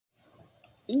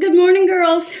Good morning,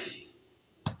 girls.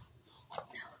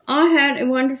 I had a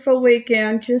wonderful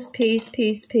weekend, just peace,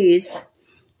 peace, peace.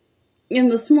 And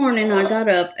this morning I got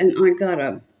up and I got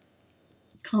a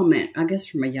comment, I guess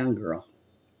from a young girl.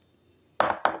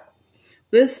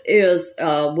 This is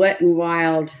Wet n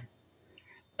Wild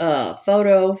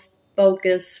Photo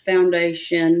Focus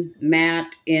Foundation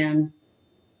Matte in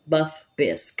Buff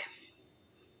Bisque.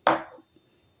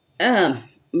 I'm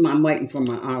waiting for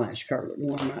my eyelash curler to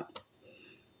warm up.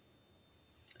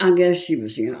 I guess she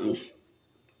was young.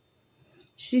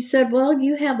 She said, well,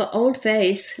 you have an old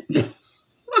face, but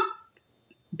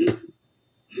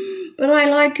I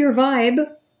like your vibe.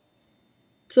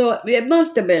 So it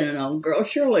must have been an old girl.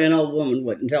 Surely an old woman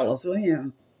wouldn't tell us, well,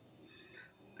 you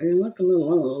look a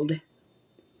little old.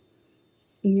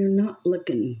 You're not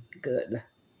looking good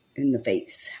in the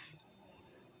face.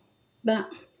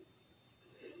 But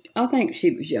I think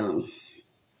she was young.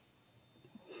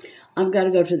 I've got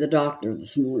to go to the doctor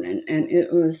this morning, and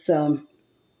it was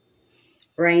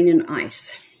rain and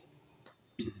ice.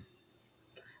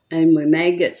 And we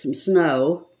may get some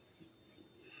snow.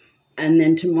 And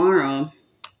then tomorrow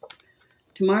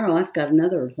I've got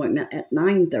another appointment at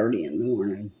 9:30 in the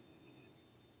morning.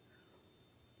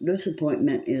 This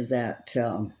appointment is at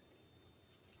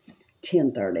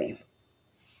 10:30.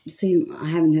 See, I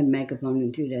haven't had makeup on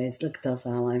in 2 days. Look at those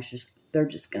eyelashes. They're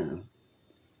just gone.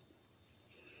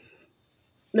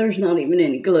 There's not even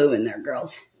any glue in there,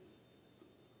 girls.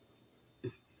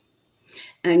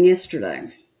 And yesterday,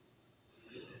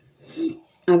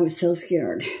 I was so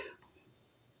scared.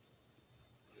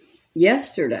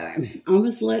 Yesterday, I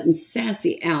was letting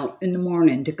Sassy out in the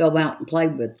morning to go out and play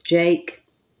with Jake.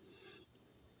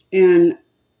 And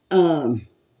about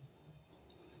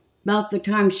the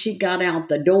time she got out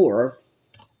the door,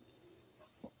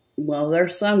 well, their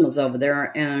son was over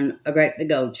there, and a great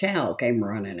big old chow came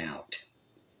running out.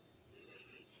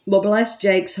 Well, bless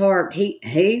Jake's heart,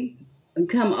 he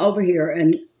come over here,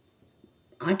 and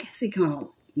I guess he kind of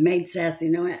made Sassy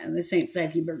know, this ain't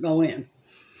safe, you better go in.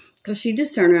 Because she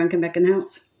just turned around and came back in the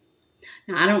house.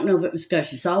 Now, I don't know if it was because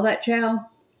she saw that chow,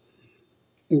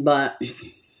 but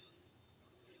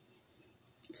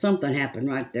something happened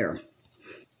right there.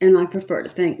 And I prefer to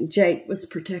think Jake was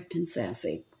protecting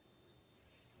Sassy.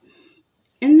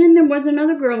 And then there was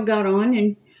another girl got on,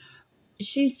 and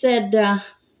she said,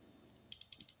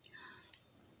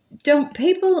 don't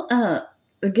people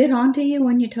get onto you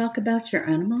when you talk about your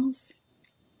animals?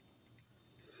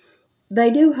 They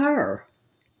do her.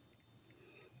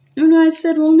 And I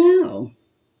said, well, no.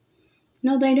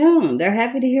 No, they don't. They're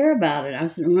happy to hear about it. I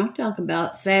said, when I talk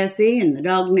about Sassy and the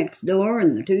dog next door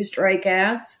and the 2 stray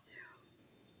cats.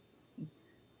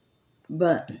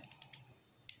 But,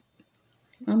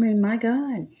 I mean, my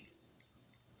God.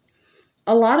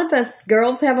 A lot of us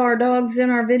girls have our dogs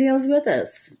in our videos with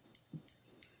us.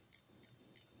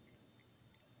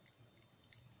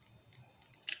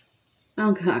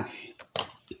 Okay.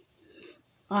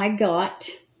 I got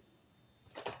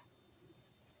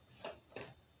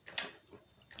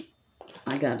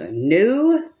a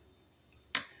new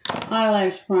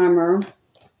eyelash primer,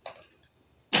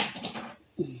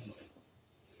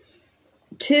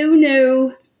 2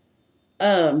 new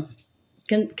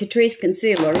Catrice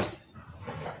concealers.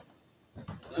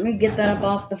 Let me get that up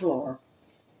off the floor.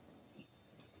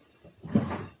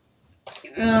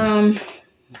 And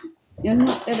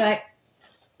what did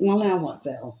well, now what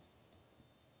fell?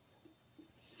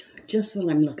 Just what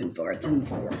I'm looking for. It's in the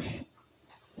floor.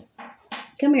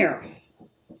 Come here.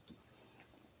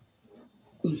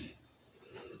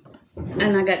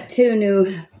 And I got 2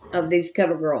 new of these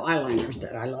CoverGirl eyeliners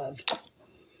that I love.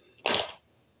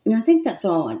 And I think that's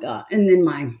all I got. And then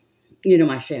my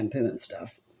shampoo and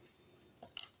stuff.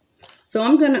 So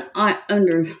I'm gonna line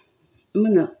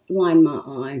my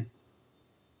eye.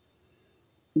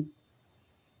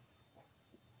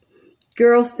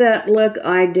 Girls, that look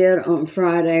I did on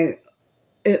Friday,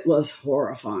 it was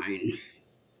horrifying.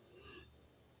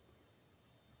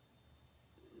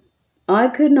 I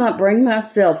could not bring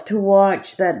myself to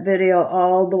watch that video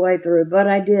all the way through, but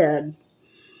I did.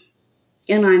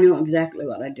 And I know exactly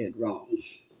what I did wrong.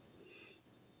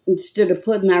 Instead of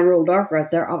putting that real dark right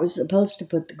there, I was supposed to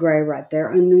put the gray right there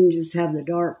and then just have the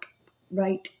dark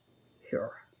right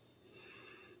here.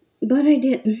 But I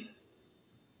didn't.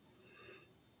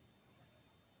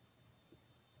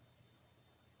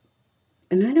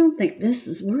 And I don't think this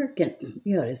is working.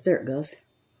 Yeah, it is. There it goes.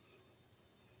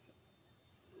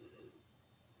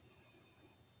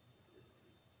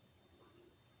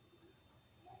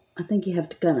 I think you have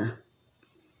to kind of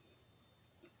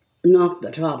knock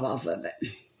the top off of it.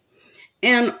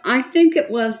 And I think it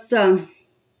was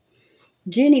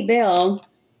Jenny Bell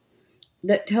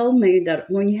that told me that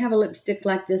when you have a lipstick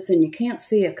like this and you can't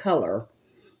see a color,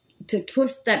 to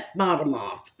twist that bottom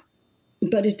off,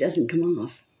 but it doesn't come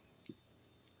off.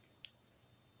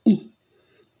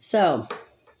 So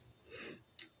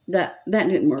that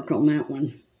didn't work on that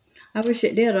one. I wish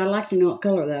it did. I'd like to know what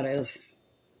color that is.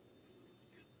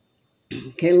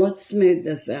 Okay, let's smooth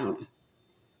this out.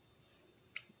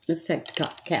 Let's take the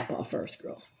cap off first,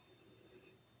 girls.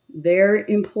 Very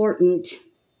important.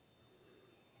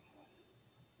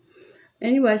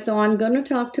 Anyway, so I'm going to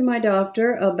talk to my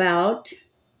doctor about,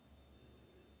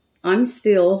 I'm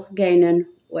still gaining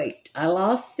weight. I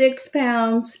lost 6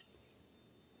 pounds.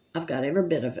 I've got every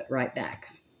bit of it right back.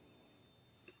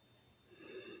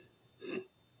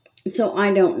 So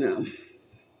I don't know.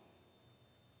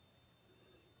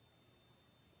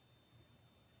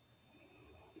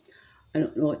 I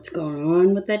don't know what's going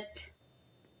on with it.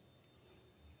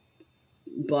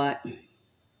 But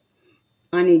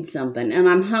I need something. And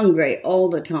I'm hungry all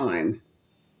the time.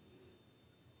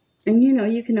 And you know,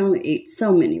 you can only eat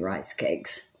so many rice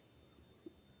cakes.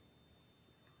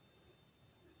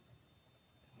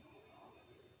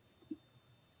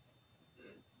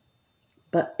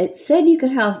 But it said you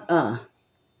could have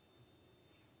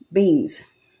beans.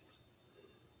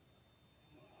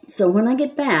 So when I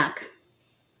get back,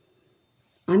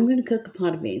 I'm going to cook a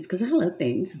pot of beans because I love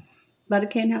beans. But I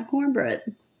can't have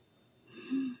cornbread.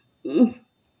 Couldn't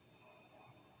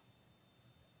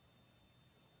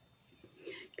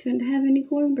have any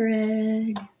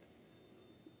cornbread.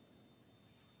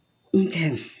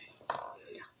 Okay.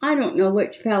 I don't know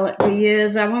which palette to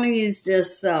use. I want to use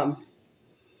this,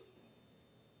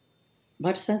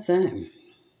 what does that say?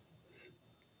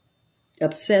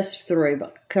 Obsessed 3,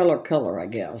 but color, I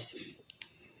guess.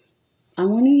 I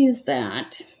want to use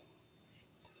that.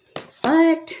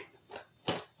 But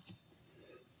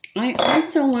I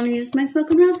also want to use my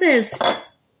Smoking Roses.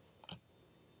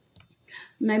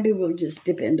 Maybe we'll just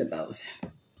dip into both.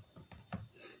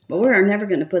 But we're never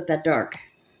going to put that dark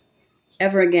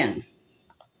ever again.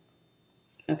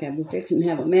 Okay, we're fixing to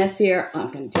have a mess here. I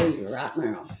can tell you right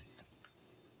now.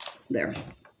 There.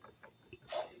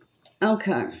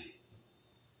 Okay.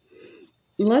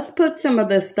 Let's put some of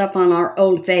this stuff on our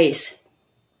old face.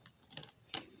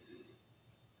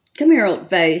 Come here, old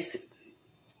face.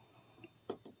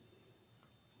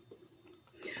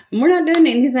 And we're not doing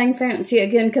anything fancy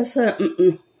again because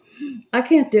I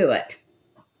can't do it.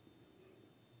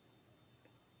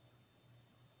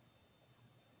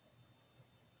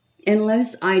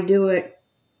 Unless I do it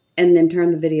and then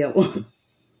turn the video on.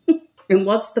 And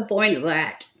what's the point of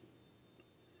that?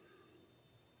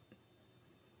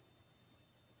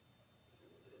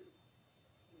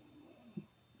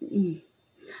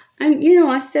 And, you know,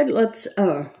 I said let's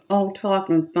all talk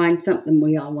and find something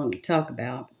we all want to talk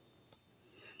about.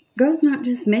 Girls, not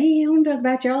just me. I want to talk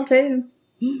about y'all, too.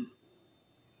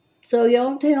 So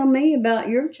y'all tell me about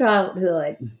your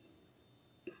childhood.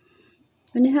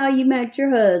 And how you met your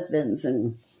husbands.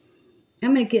 And how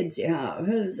many kids you have.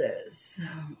 Who's this?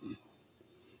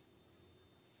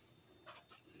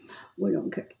 We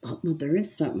don't care. Well, there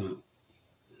is something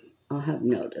I have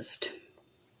noticed.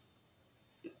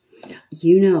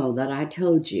 You know that I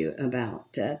told you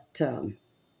about that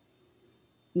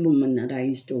woman that I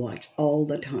used to watch all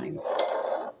the time.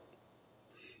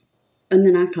 And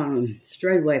then I kind of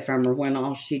strayed away from her when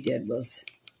all she did was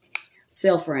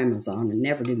sell for Amazon and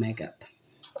never do makeup.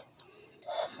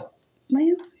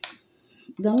 Well,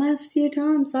 the last few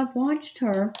times I've watched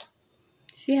her,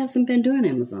 she hasn't been doing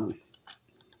Amazon.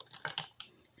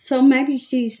 So maybe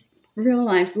she's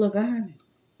realized, look, I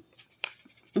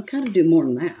got to do more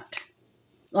than that.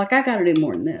 Like, I got to do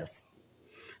more than this.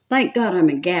 Thank God I'm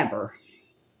a gabber.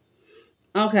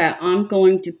 Okay, I'm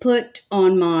going to put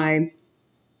on my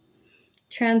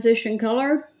transition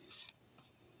color,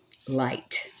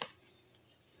 light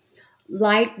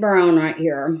brown right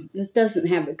here. This doesn't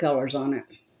have the colors on it.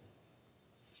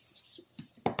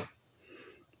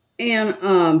 And,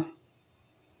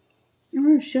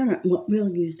 we'll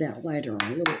use that later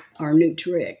on, our new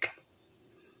trick.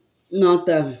 Not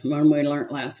the one we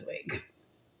learned last week.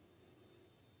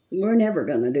 We're never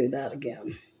going to do that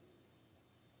again.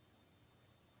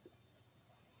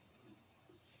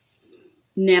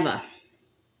 Never.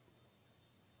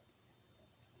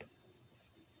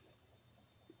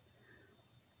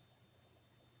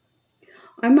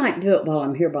 I might do it while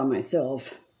I'm here by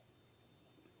myself.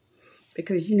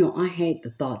 Because, you know, I hate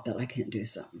the thought that I can't do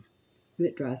something.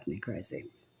 It drives me crazy.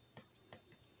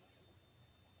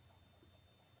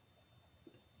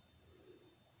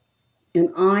 And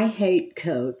I hate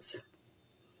coats.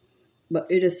 But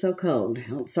it is so cold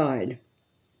outside.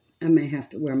 I may have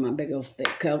to wear my big old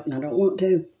thick coat, and I don't want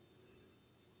to.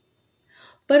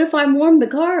 But if I warm the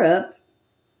car up,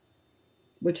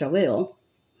 which I will,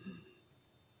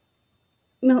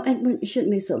 no, it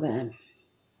shouldn't be so bad.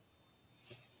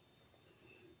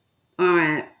 All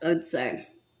right, let's say.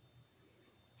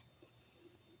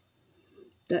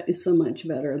 That is so much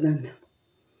better than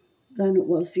it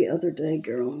was the other day,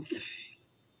 girls.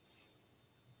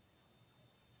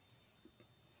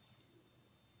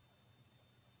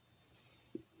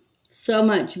 So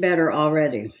much better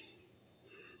already.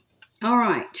 All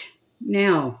right,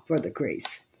 now for the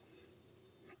crease.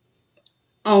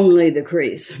 Only the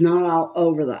crease, not all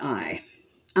over the eye.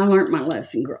 I learned my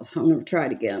lesson, girls. I'll never try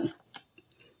it again.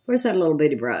 Where's that little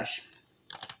bitty brush?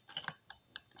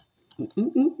 I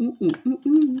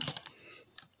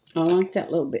like that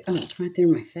little bit. Oh, it's right there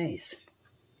in my face.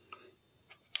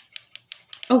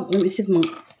 Oh, let me see if my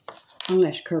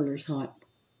eyelash curler's hot.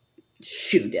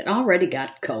 Shoot, it already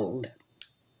got cold.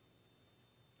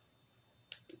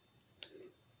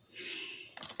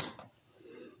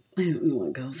 I don't know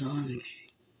what goes on.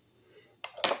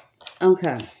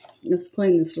 Okay, let's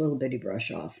clean this little bitty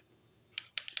brush off.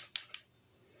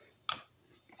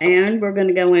 And we're going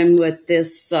to go in with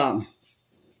this, ooh,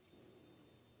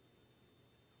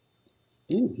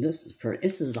 this is pretty.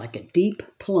 This is like a deep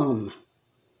plum.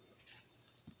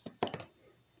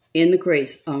 In the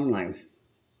crease only.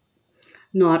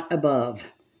 Not above.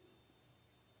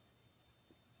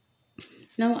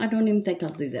 No, I don't even think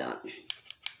I'll do that.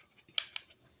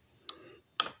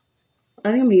 I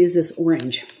think I'm going to use this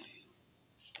orange.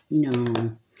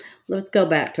 No. Let's go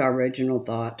back to our original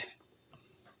thought.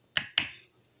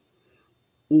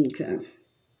 Okay.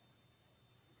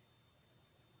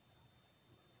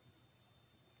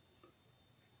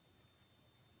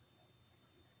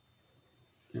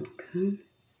 Okay.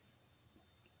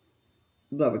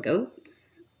 There we go.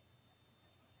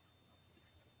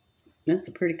 That's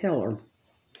a pretty color.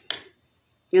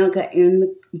 Okay,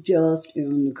 just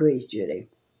in the crease, Judy.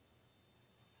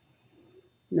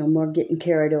 No more getting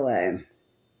carried away.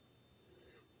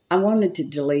 I wanted to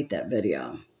delete that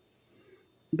video.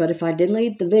 But if I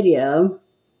delete the video,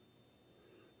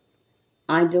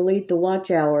 I delete the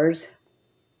watch hours.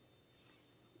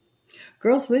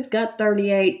 Girls, we've got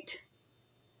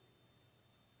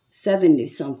 3870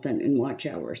 something in watch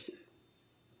hours.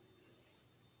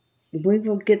 We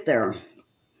will get there.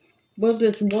 We'll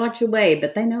just watch away,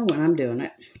 but they know when I'm doing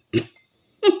it.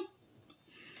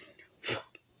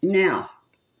 Now,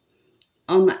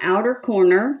 on the outer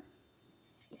corner,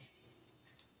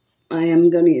 I am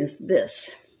going to use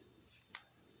this.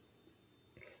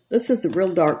 This is a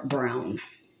real dark brown.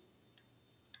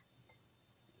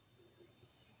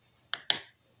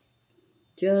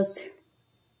 Just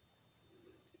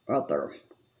right there.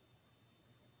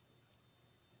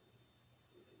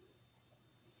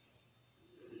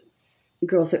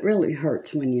 Girls, it really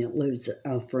hurts when you lose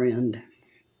a friend.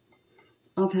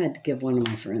 I've had to give one of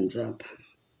my friends up.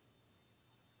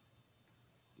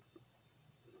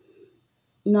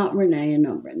 Not Renee and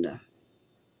not Brenda.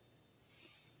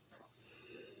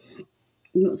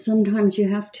 But sometimes you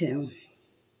have to.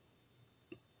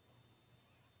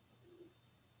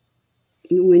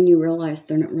 When you realize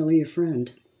they're not really your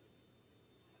friend.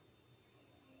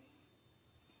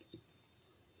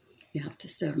 You have to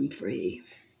set them free.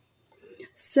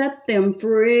 Set them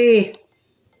free.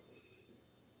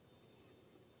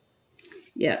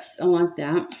 Yes, I like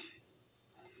that.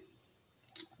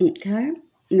 Okay.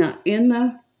 Now,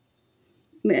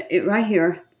 right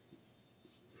here,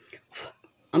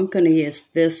 I'm going to use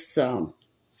this, I'm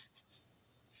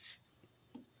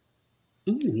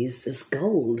going to use this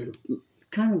gold.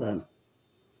 Kind of a,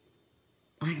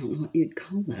 I don't know what you'd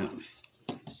call that.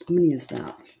 I'm going to use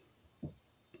that.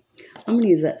 I'm going to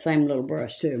use that same little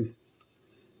brush, too.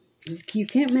 You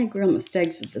can't make real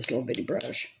mistakes with this little bitty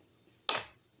brush.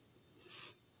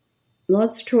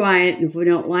 Let's try it. If we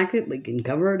don't like it, we can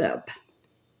cover it up.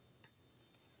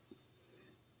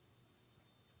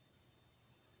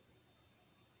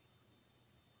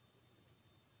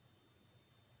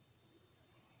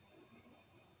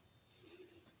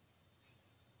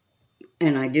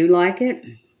 And I do like it.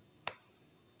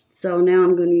 So now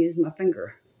I'm going to use my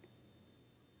finger.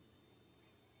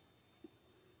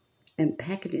 And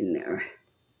pack it in there.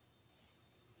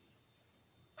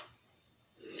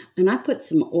 And I put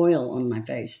some oil on my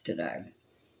face today.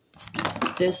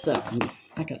 This,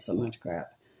 I got so much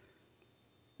crap.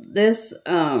 This,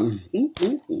 well,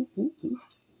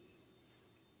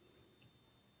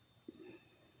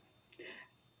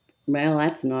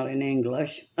 that's not in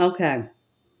English. Okay.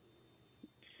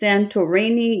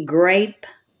 Santorini Grape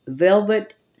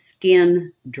Velvet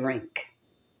skin drink.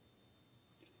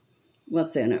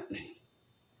 What's in it?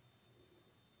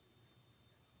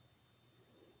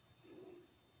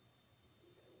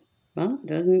 Well, it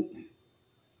doesn't.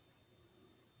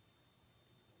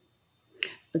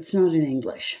 It's not in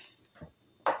English.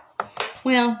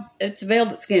 Well, it's a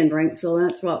velvet skin drink, so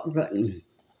that's what we're putting.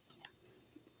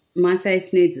 My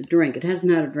face needs a drink. It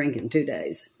hasn't had a drink in 2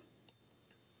 days.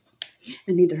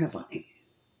 And neither have I.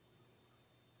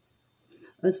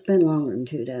 It's been longer than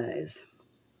 2 days.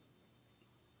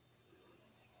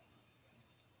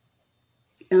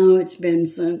 Oh, it's been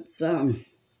since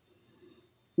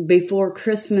before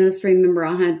Christmas. Remember,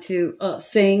 I had to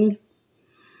sing.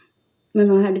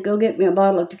 And I had to go get me a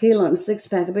bottle of tequila and a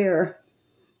 6-pack of beer.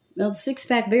 Well, the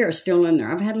 6-pack beer is still in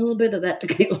there. I've had a little bit of that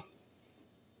tequila.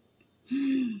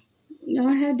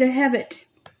 I had to have it.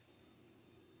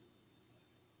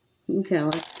 Okay,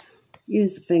 let's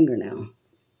use the finger now.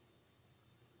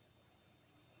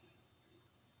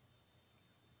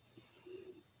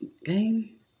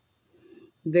 Okay.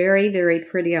 Very, very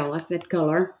pretty. I like that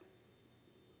color.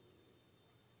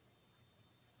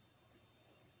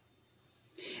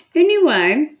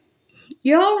 Anyway,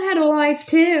 y'all had a life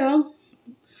too.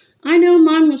 I know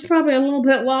mine was probably a little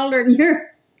bit wilder than yours.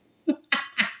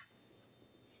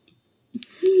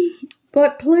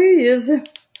 But please,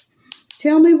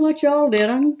 tell me what y'all did.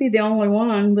 I won't be the only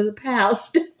one with a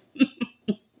past.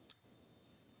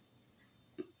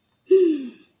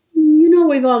 You know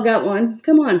we've all got one.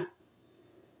 Come on.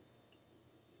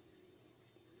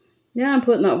 Now I'm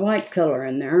putting that white color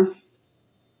in there.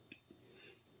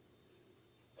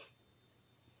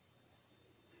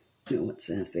 No, what's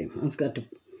sassy? I've got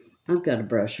to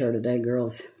brush her today,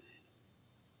 girls.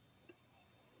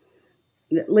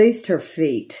 At least her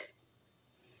feet.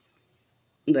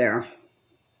 There.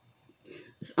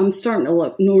 I'm starting to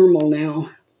look normal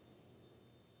now.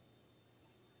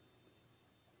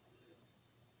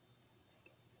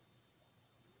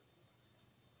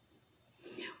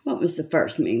 What was the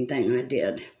first mean thing I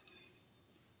did?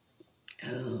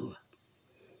 Oh,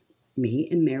 me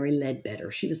and Mary Ledbetter.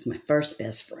 She was my first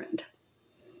best friend.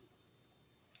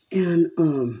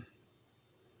 And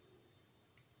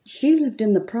she lived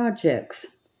in the projects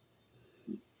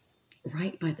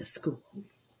right by the school.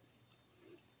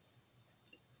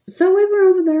 So we were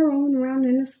over there rolling around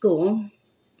in the school.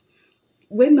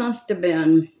 We must have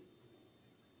been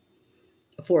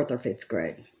 4th or 5th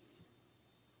grade.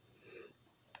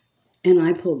 And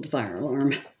I pulled the fire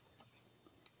alarm.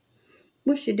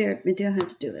 Well, she dared me to. I had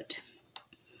to do it.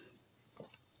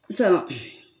 So,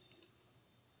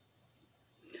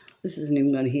 this isn't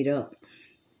even going to heat up.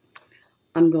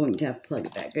 I'm going to have to plug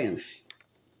it back in.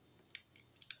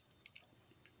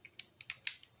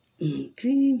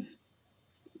 Okay.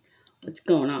 What's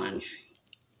going on?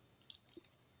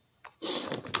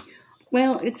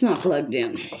 Well, it's not plugged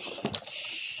in.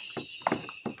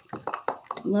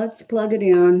 Let's plug it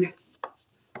in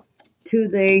to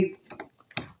the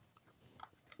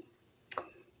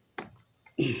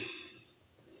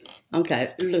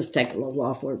okay, it'll just take a little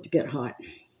while for it to get hot.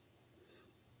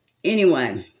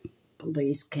 Anyway,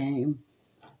 police came.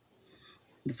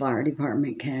 The fire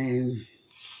department came.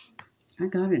 I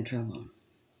got in trouble.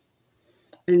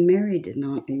 And Mary did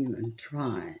not even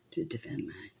try to defend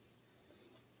me.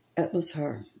 It was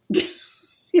her.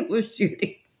 It was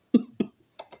Judy.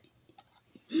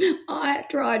 I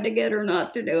tried to get her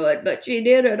not to do it, but she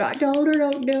did it. I told her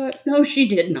don't do it. No, she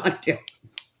did not do it.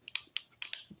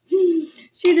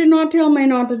 She did not tell me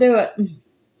not to do it.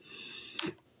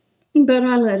 But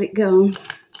I let it go.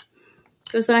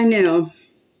 Because I knew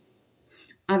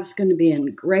I was going to be in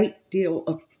a great deal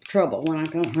of trouble when I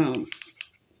got home.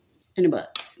 And it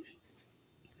was.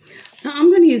 Now I'm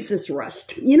going to use this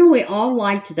rust. You know, we all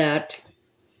liked that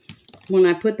when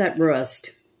I put that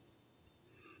rust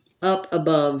up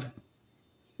above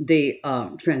the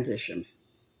transition.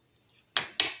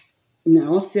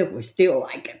 Now, let's see if we still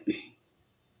like it.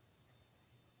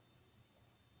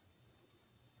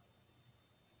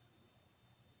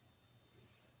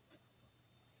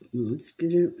 Let's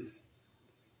get it.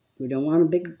 We don't want a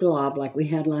big glob like we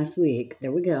had last week.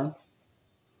 There we go.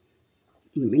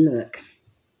 Let me look.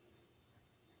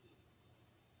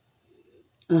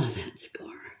 Oh, that scar.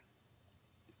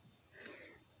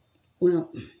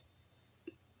 Well,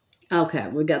 okay,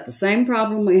 we got the same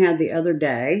problem we had the other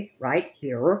day, right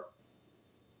here.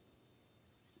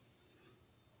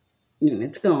 And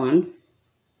it's gone.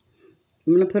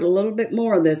 I'm going to put a little bit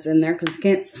more of this in there because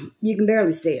you can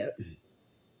barely see it.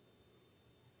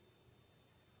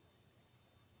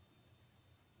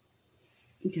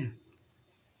 Okay.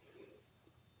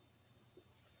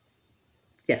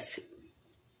 Yes.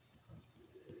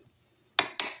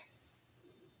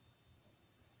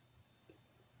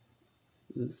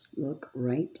 Just look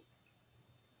right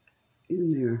in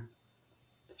there.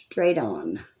 Straight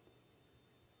on.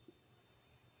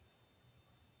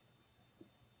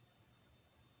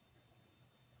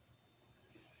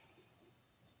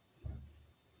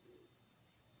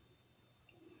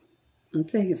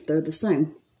 Let's see if they're the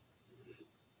same.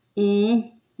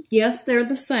 Yes, they're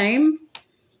the same.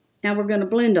 Now we're going to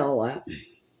blend all that.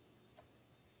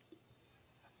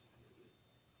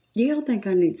 Do y'all think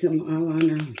I need some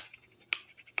eyeliner?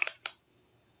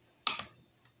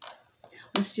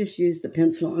 Let's just use the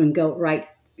pencil and go right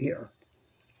here.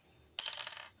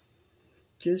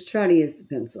 Just try to use the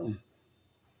pencil.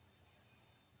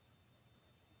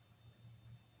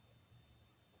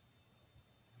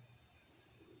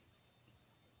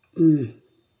 I'm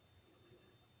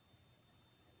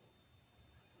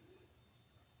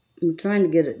trying to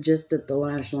get it just at the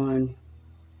lash line.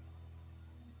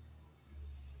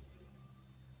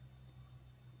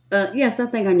 Yes, I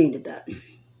think I needed that.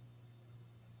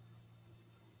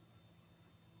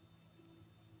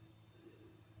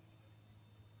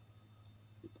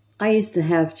 I used to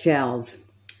have chows.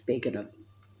 Speaking of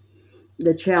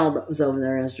the chow that was over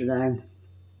there yesterday.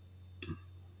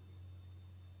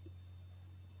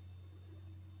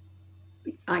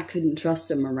 I couldn't trust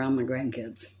them around my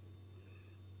grandkids.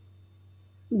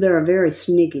 They're a very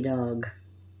sneaky dog.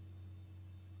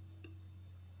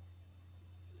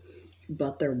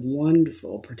 But they're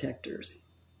wonderful protectors.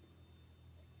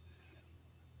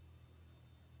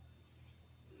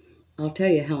 I'll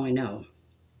tell you how I know.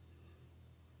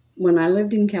 When I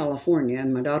lived in California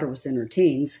and my daughter was in her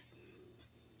teens,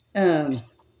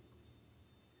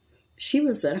 she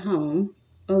was at home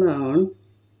alone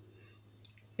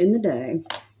in the day,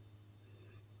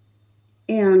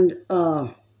 and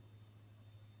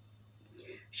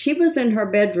she was in her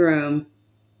bedroom,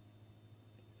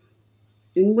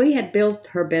 and we had built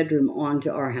her bedroom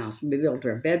onto our house. We built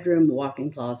her a bedroom, a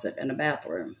walk-in closet, and a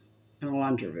bathroom, and a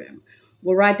laundry room.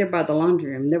 Well, right there by the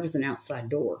laundry room, there was an outside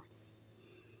door.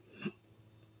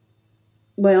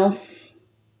 Well,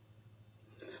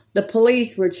 the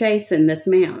police were chasing this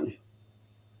man,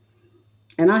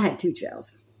 and I had 2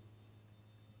 chows.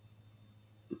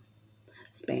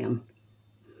 Spam.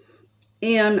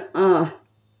 And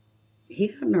he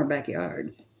got in our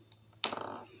backyard.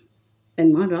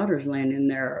 And my daughter's laying in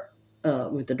there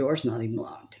with the doors not even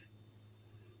locked.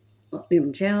 Well,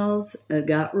 them chows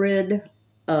got rid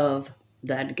of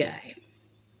that guy.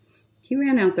 He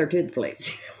ran out there to the police.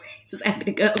 He was happy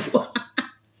to go.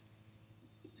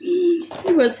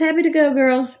 He was happy to go,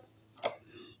 girls.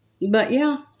 But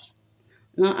yeah,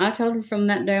 I told her from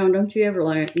that day on, don't you ever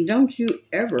lay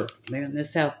in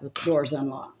this house with the doors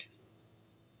unlocked.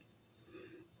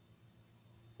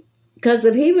 Because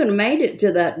if he would have made it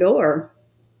to that door,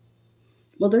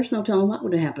 well, there's no telling what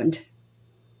would have happened.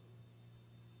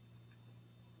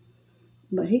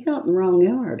 But he got in the wrong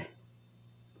yard.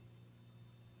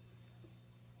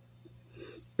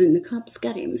 And the cops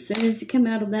got him as soon as he came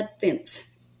out of that fence.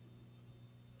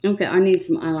 Okay, I need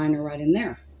some eyeliner right in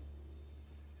there.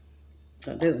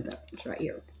 So I'll do with that. It's right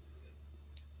here.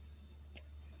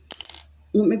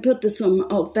 Let me put this on my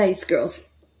old face, girls.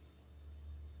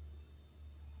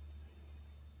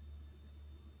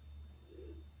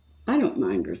 I don't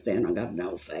mind her saying I got an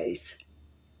old face.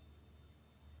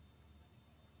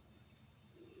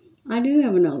 I do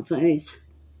have an old face.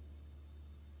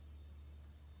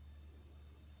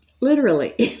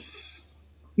 Literally.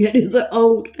 It is an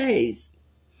old face.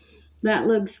 That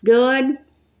looks good.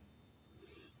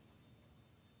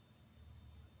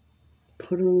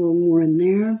 Put a little more in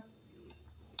there.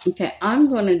 Okay, I'm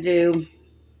going to do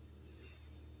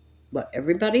what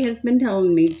everybody has been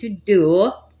telling me to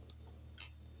do.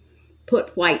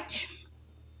 Put white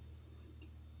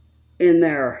in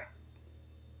there.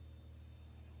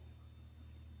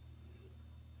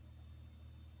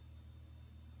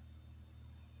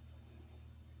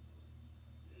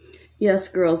 Yes,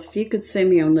 girls, if you could see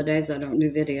me on the days I don't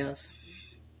do videos,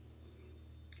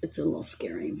 it's a little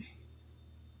scary.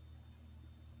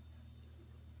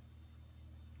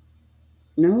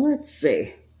 Now let's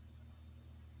see.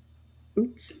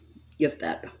 Oops. If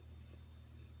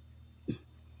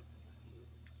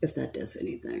that does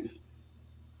anything.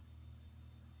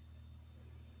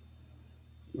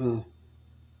 Well,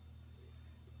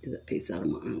 get that piece out of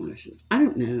my eyelashes. I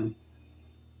don't know.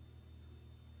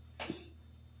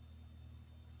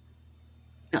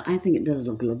 I think it does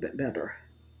look a little bit better.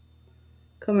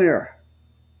 Come here.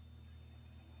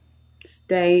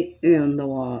 Stay in the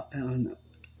water.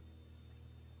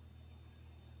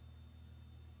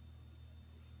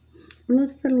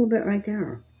 Let's put a little bit right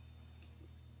there.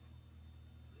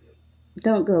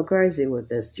 Don't go crazy with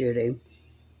this, Judy.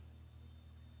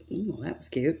 Oh, that was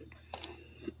cute.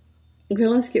 Okay,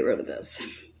 let's get rid of this.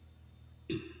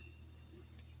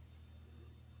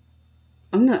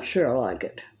 I'm not sure I like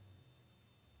it.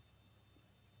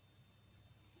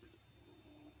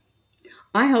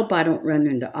 I hope I don't run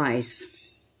into ice.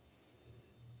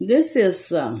 This is,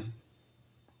 who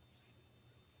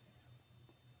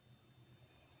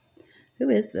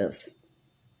is this?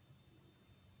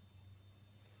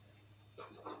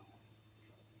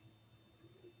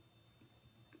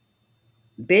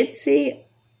 Bitsy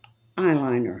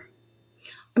eyeliner.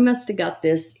 I must have got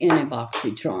this in a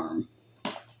BoxyCharm.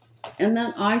 And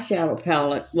that eyeshadow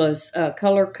palette was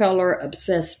Color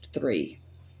Obsessed 3.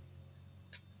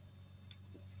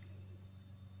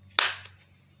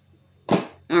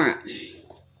 Alright.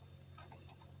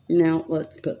 Now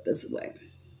let's put this away.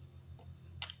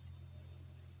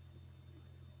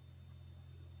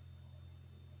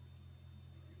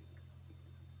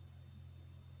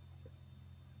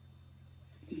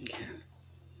 Okay.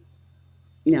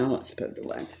 Now let's put it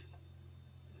away.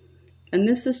 And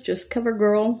this is just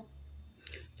CoverGirl.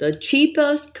 The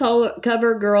cheapest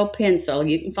CoverGirl pencil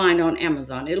you can find on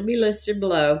Amazon. It'll be listed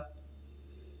below.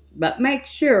 But make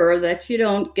sure that you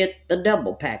don't get the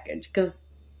double package, because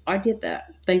I did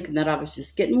that, thinking that I was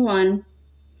just getting one.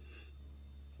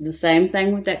 The same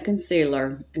thing with that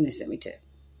concealer, and they sent me two.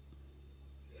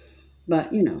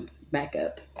 But, you know,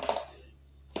 backup.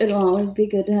 It'll always be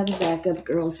good to have a backup,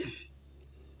 girls.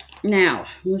 Now,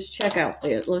 let's check out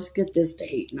this. Let's get this to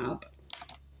heating up.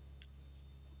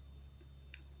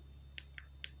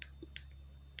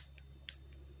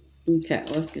 Okay,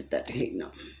 let's get that to heating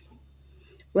up.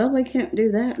 Well, we can't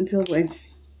do that until we...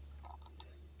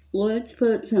 Let's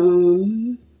put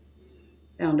some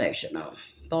foundation on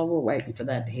while we're waiting for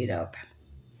that to heat up.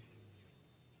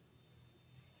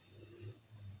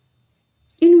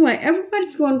 Anyway,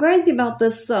 everybody's going crazy about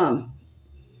this Dollar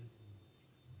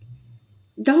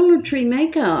Tree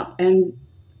makeup and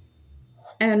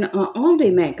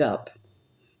Aldi makeup.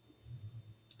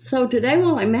 So today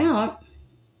while I'm out,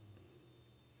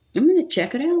 I'm going to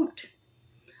check it out.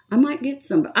 I might get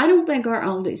some, but I don't think our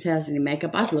Aldi's has any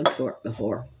makeup. I've looked for it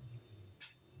before.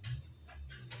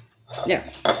 There.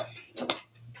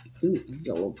 Ooh, there's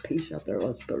a little piece out there.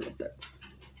 Let's put it up there.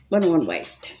 We don't want to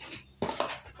waste.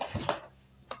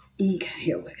 Okay,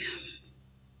 here we go.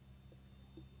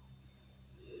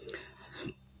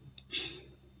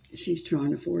 She's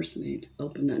trying to force me to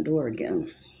open that door again.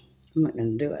 I'm not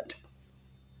going to do it.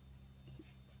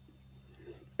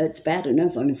 It's bad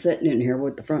enough I'm sitting in here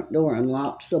with the front door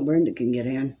unlocked so Brenda can get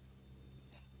in.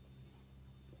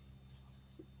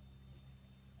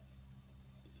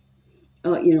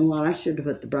 Oh, you know what? I should have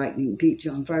put the brightening peach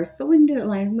on first, but we can do it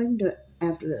later. We can do it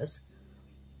after this.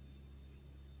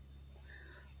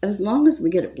 As long as we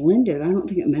get it blended, I don't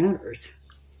think it matters.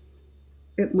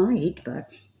 It might,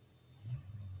 but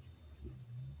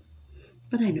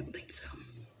I don't think so.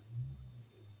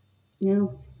 You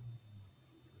know,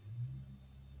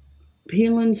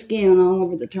 peeling skin all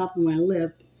over the top of my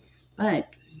lip, but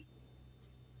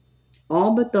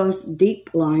all but those deep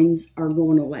lines are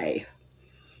going away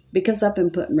because I've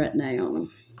been putting retin-A on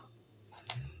them.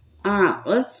 All right,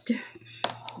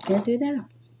 can't do that.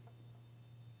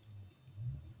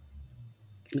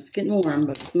 It's getting warm,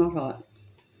 but it's not hot.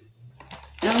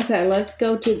 Okay, let's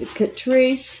go to the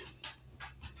Catrice.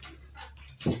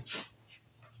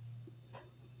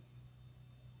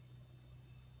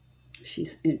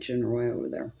 She's inching her way over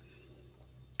there.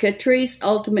 Catrice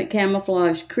Ultimate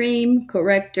Camouflage Cream,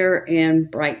 Corrector, and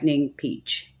Brightening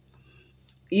Peach.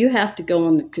 You have to go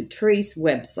on the Catrice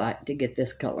website to get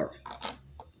this color.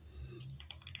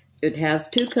 It has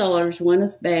two colors. One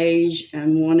is beige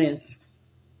and one is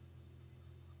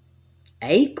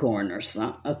acorn or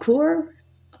something. A core?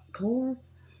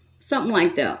 Something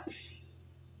like that.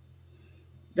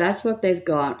 That's what they've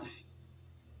got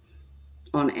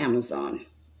on Amazon.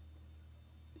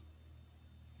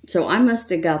 So I must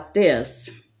have got this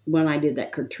when I did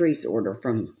that Catrice order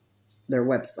from their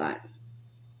website.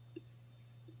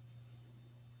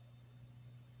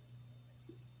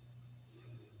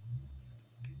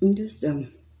 I'm just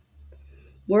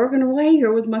working away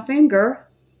here with my finger.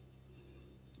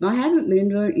 I haven't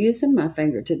been using my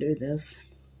finger to do this.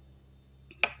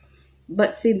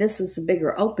 But see, this is the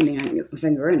bigger opening. I can get my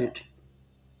finger in it.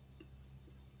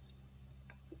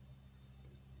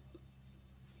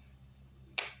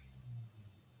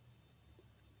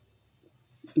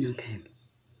 Okay.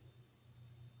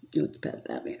 Let's pat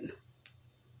that in.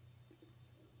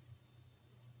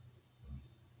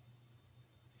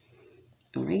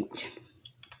 All right.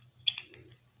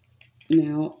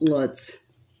 Now let's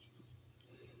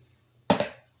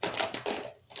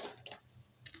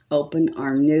open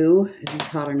our new, is it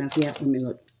hot enough yet? Let me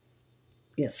look.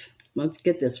 Yes, let's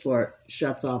get this before it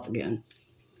shuts off again.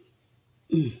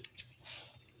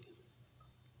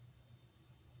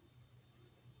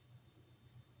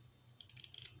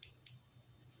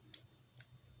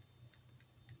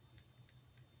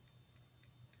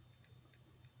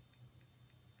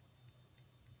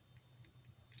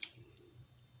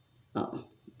 Oh,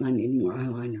 I need more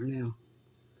eyeliner now.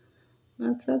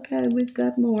 That's okay, we've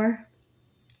got more.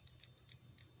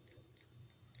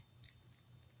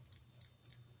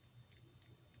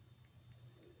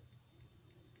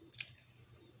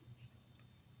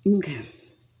 Okay,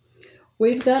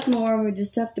 we've got more, we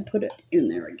just have to put it in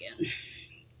there again.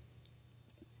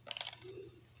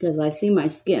 Because I see my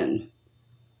skin.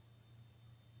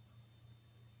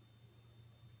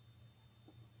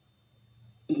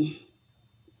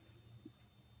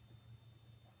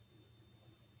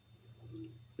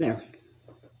 There.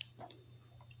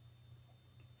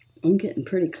 I'm getting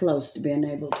pretty close to being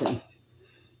able to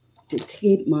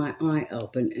keep my eye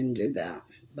open and do that,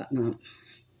 but not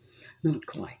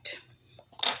quite.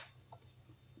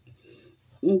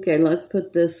 Okay, let's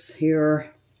put this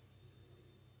here,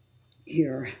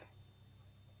 and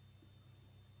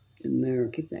there.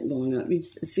 Keep that going up. You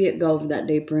see it go over that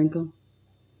deep wrinkle?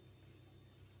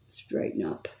 Straighten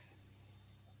up.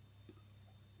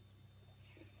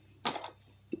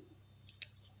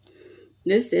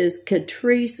 This is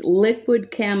Catrice Liquid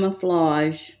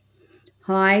Camouflage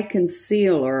High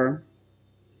Concealer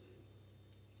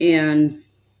in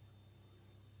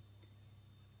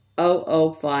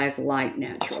 005 Light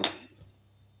Natural.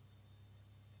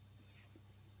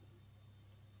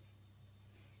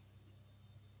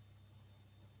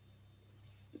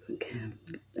 Okay,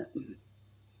 get that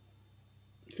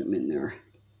some in there.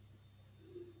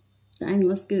 Dang,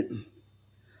 let's get.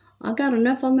 I got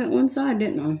enough on that one side,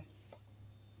 didn't I?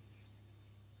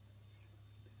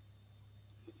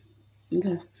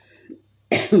 Okay.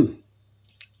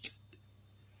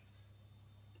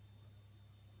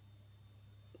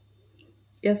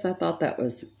 Yes, I thought that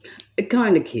was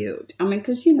kind of cute. I mean,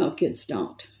 because you know kids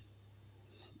don't.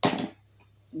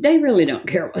 They really don't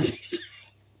care what they say.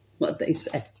 What they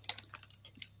say.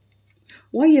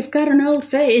 Well, you've got an old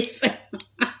face.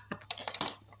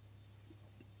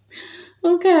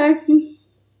 Okay.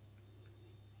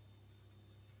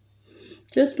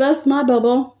 Just bust my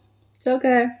bubble. It's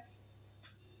okay.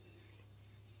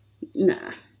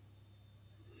 Nah.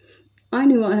 I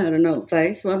knew I had an old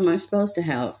face. What am I supposed to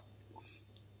have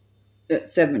at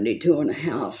 72 and a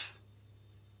half?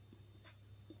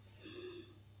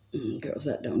 Girls,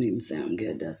 that don't even sound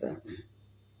good, does it?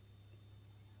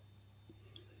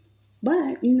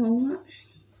 But, you know what?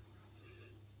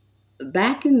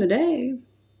 Back in the day,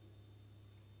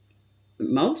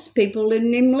 most people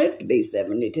didn't even live to be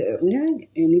 72. Yeah,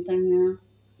 anything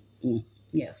there?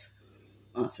 Yes,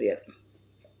 I see it.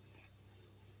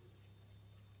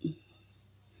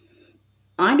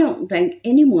 I don't think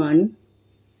anyone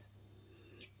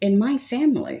in my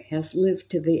family has lived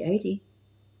to be 80.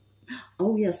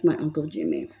 Oh, yes, my Uncle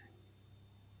Jimmy.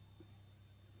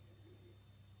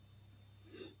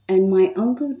 And my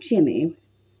Uncle Jimmy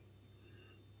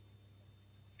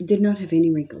did not have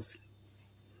any wrinkles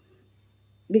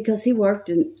because he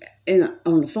worked on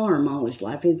a farm all his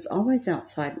life. He was always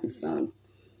outside in the sun.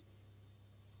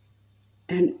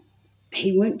 And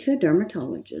he went to a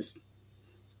dermatologist,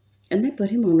 and they put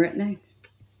him on Retin-A.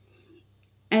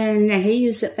 And he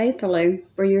used it faithfully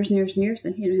for years and years and years,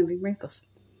 and he didn't have any wrinkles.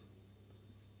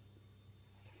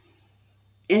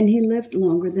 And he lived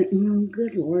longer than, oh,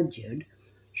 good Lord, Jude,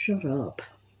 shut up.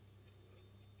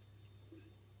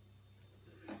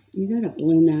 You got to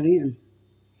blend that in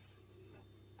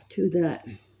to that.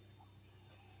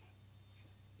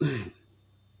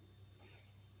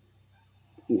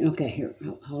 Okay, here,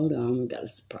 hold on. We got a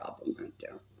problem right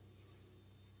there.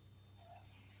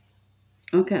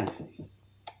 Okay.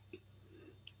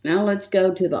 Now let's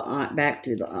go to the eye, back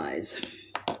to the eyes.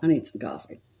 I need some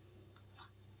coffee.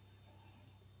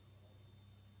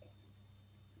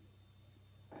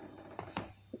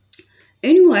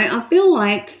 Anyway, I feel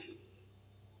like,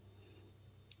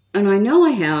 and I know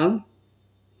I have,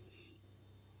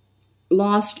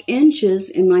 lost inches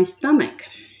in my stomach.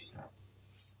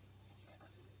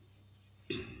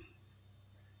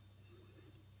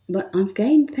 But I've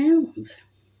gained pounds.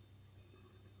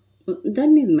 It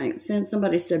doesn't even make sense.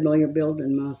 Somebody said, well, you're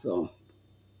building muscle.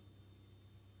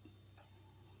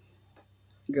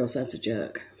 Girls, that's a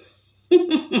joke.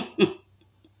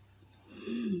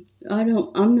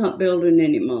 I'm not building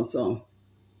any muscle.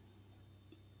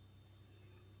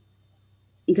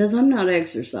 because I'm not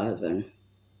exercising.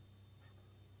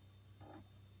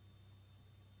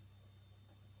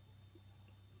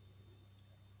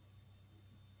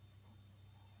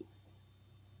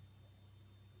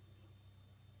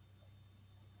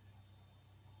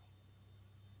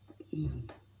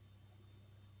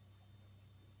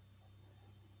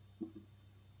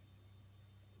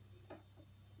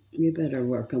 You better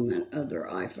work on that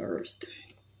other eye first.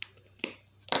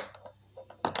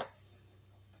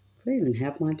 I even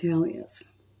have my talias.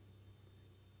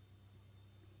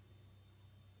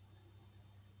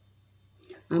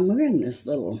 I'm wearing this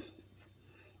little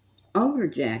over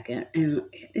jacket and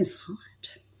it is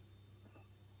hot.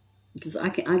 Because I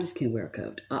just can't wear a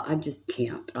coat. I just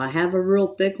can't. I have a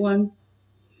real thick one.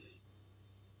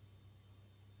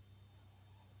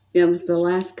 It was the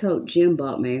last coat Jim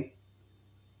bought me.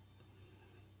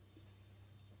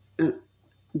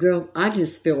 Girls, I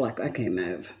just feel like I can't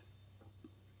move.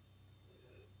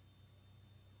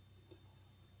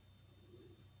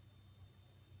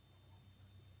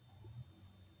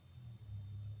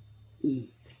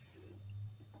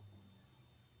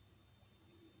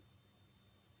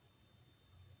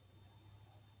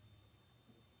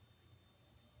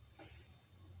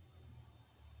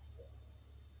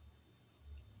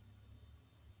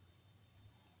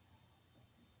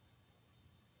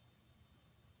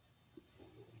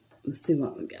 Let's see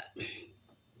what we got.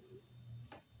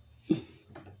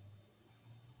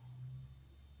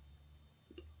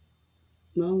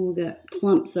 Well, we got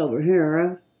clumps over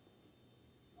here.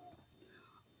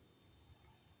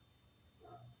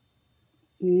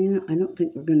 Yeah, I don't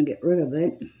think we're going to get rid of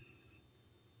it.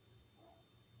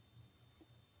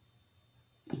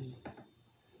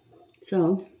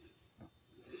 So,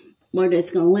 we're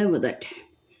just going to live with it.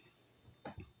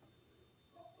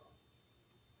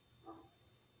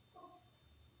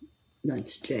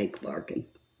 That's Jake barking.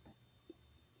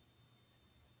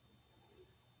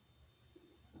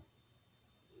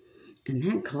 And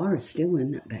that car is still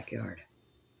in that backyard.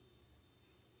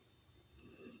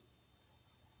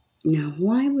 Now,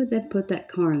 why would they put that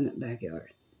car in that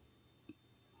backyard?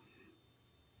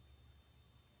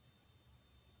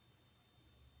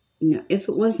 Now, if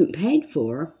it wasn't paid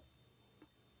for,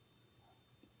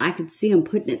 I could see them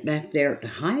putting it back there to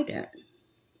hide it.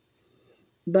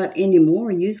 But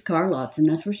anymore, used car lots, and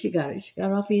that's where she got it. She got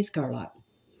it off a used car lot.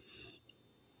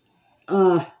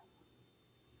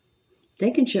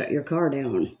 They can shut your car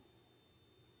down.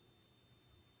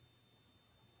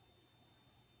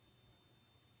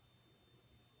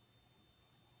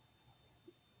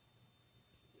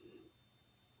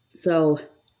 So,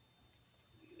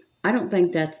 I don't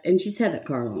think that's, and she's had that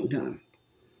car a long time.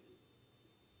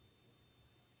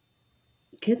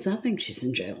 Kids, I think she's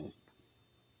in jail.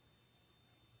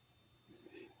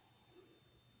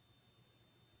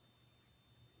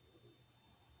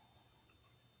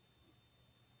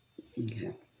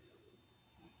 Okay.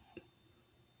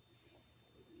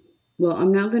 Well,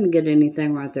 I'm not going to get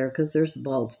anything right there because there's a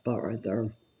bald spot right there.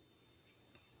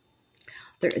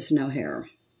 There is no hair.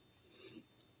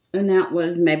 And that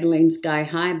was Maybelline Sky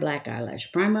High Black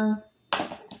Eyelash Primer.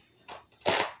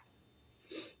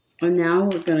 And now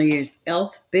we're going to use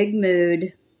e.l.f. Big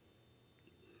Mood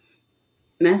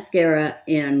Mascara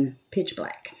in Pitch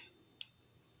Black.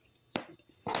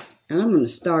 And I'm going to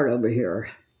start over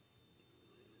here.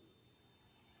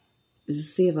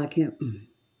 Just see if I can't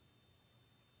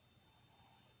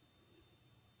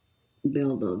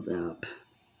build those up.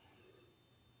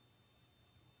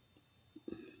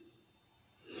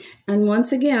 And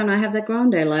once again, I have that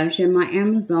Grande Lash in my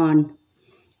Amazon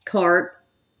cart.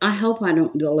 I hope I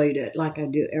don't delete it like I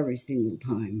do every single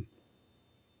time.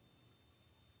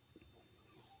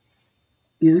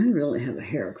 And I really have a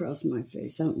hair across my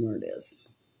face. I don't know where it is.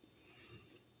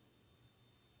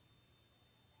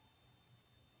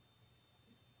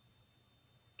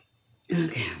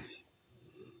 Okay.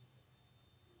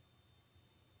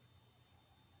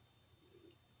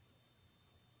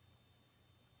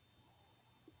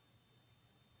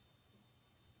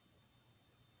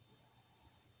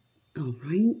 All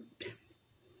right.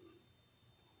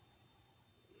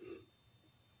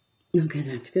 Okay,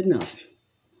 that's good enough.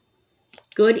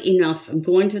 Good enough. I'm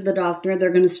going to the doctor.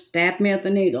 They're going to stab me at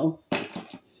the needle.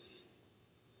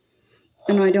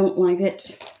 And I don't like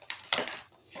it.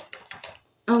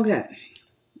 Okay.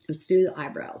 Let's do the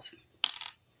eyebrows.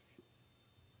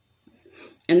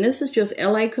 And this is just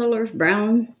LA Colors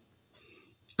Brown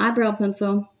Eyebrow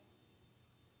Pencil.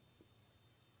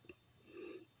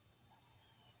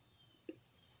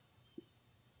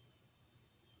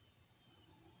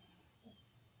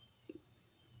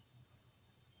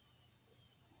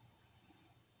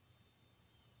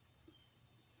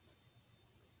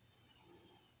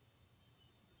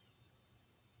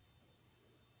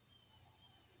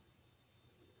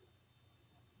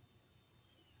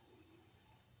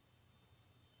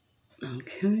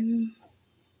 Okay.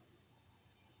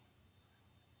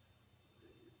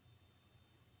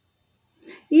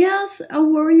 Yes, where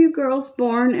were you girls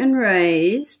born and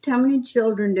raised? How many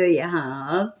children do you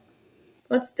have?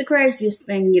 What's the craziest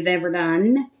thing you've ever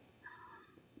done?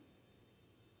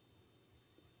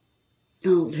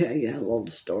 I'll tell you a little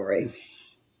story.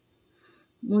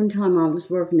 One time I was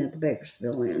working at the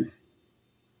Bakersfield Inn.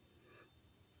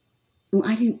 Well,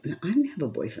 I didn't have a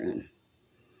boyfriend.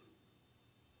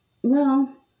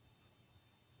 Well,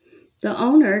 the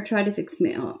owner tried to fix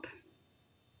me up.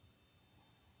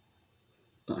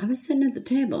 Well, I was sitting at the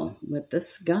table with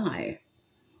this guy,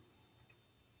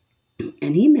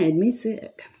 and he made me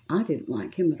sick. I didn't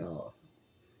like him at all.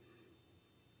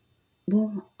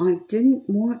 Well, I didn't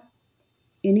want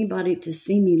anybody to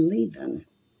see me leaving.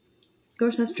 Of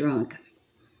course, I was drunk.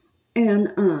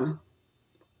 And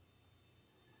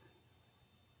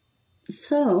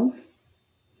so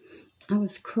I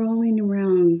was crawling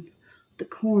around the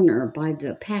corner by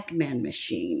the Pac-Man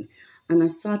machine, and I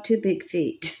saw two big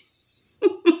feet.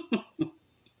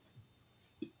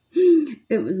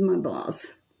 It was my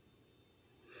boss.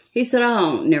 He said,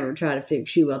 I'll never try to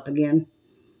fix you up again.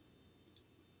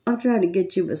 I'll try to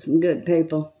get you with some good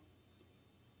people.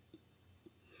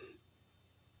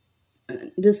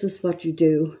 This is what you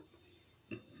do.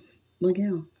 Well,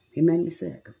 yeah, he made me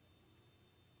sick.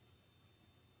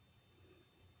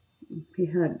 He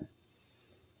had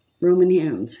Roman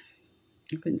hands.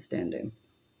 I couldn't stand him.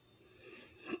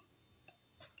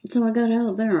 So I got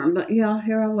out of there. But yeah,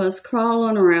 here I was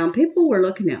crawling around. People were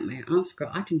looking at me.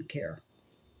 I didn't care.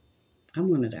 I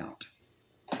wanted out.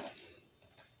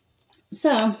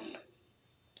 So,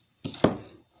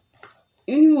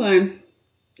 anyway,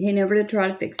 he never did try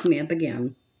to fix me up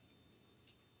again.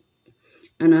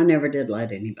 And I never did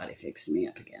let anybody fix me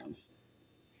up again.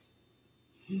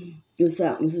 Because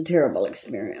that was a terrible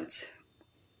experience.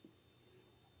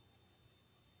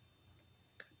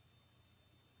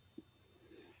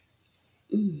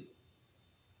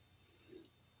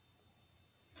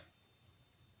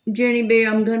 Jenny B,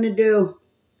 I'm going to do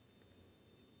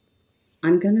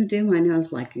my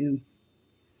nose like you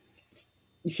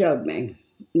showed me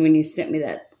when you sent me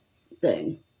that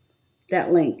thing,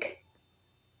 that link.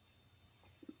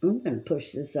 I'm going to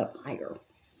push this up higher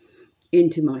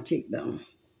into my cheekbone.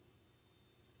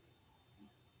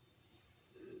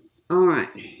 All right.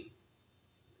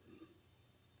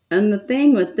 And the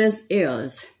thing with this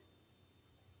is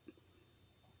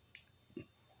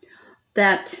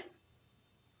that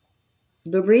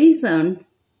the reason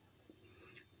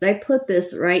they put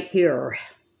this right here,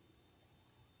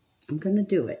 I'm going to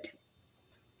do it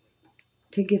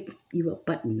to give you a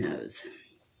button nose.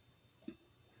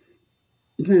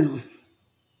 Now,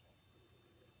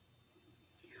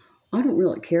 I don't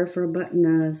really care for a button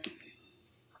nose,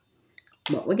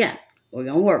 but we're going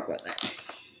to work with it.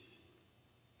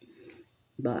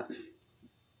 But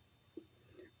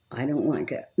I don't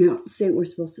like it. Now, see, we're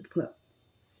supposed to put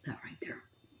that right there.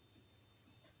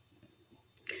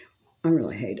 I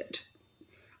really hate it.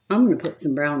 I'm going to put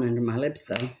some brown under my lips,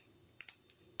 though.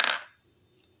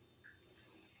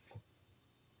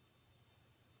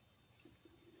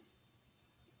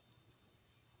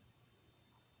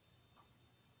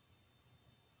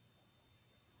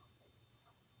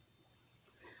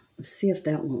 Let's see if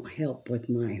that won't help with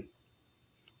my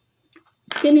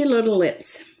skinny little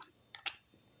lips.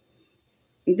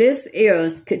 This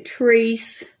is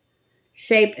Catrice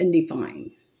Shape and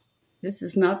Define. This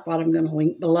is not what I'm going to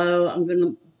link below. I'm going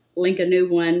to link a new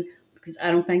one because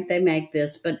I don't think they make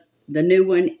this, but the new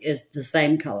one is the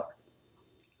same color,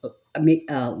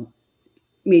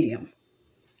 medium.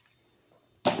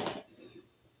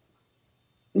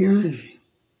 Where's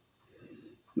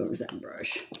that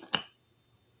brush?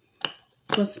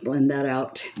 Let's blend that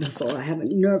out before I have a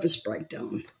nervous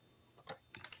breakdown.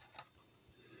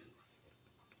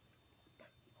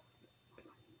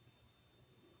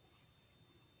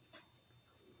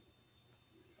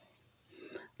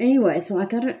 Anyway, so I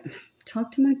got to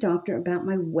talk to my doctor about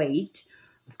my weight.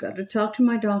 I've got to talk to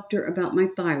my doctor about my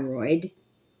thyroid.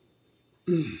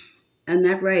 And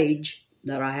that rage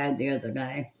that I had the other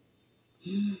day.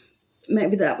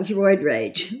 Maybe that was roid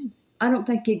rage. I don't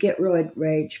think you get roid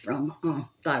rage from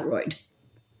thyroid.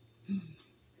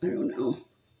 I don't know.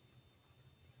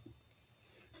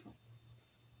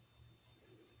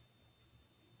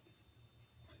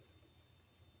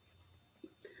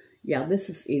 Yeah, this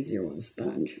is easier with a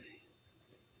sponge.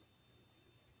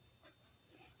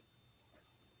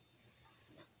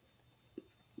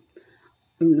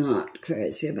 I'm not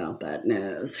crazy about that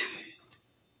nose.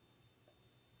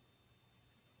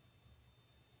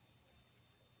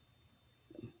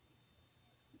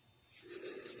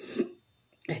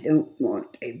 I don't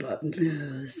want a button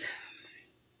nose.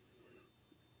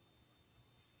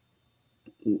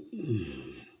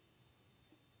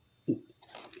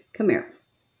 Come here.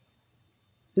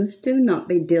 Let's do not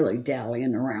be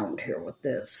dilly-dallying around here with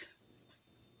this.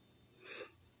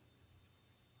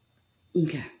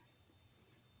 Okay.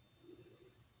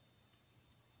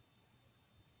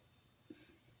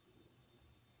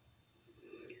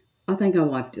 I think I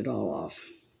wiped it all off.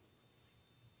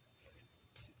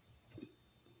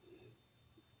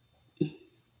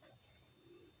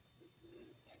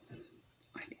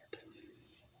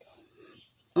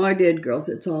 I did, girls.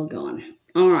 It's all gone.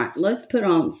 All right, let's put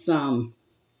on some.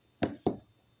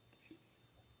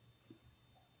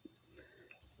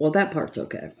 Well, that part's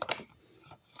okay.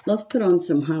 Let's put on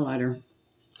some highlighter.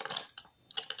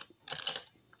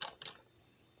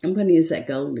 I'm going to use that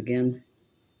gold again.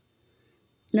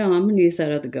 No, I'm going to use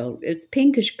that other gold. It's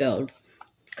pinkish gold.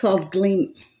 It's called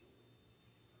Gleaming.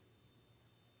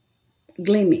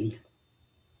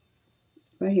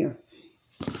 Right here.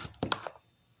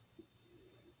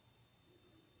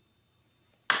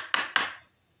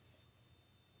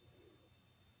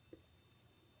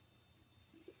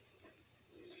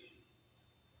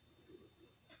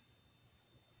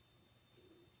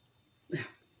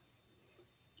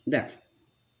 There.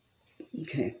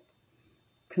 Okay.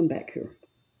 Come back here.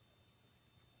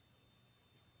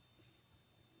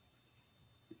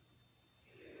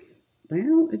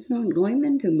 Well, it's not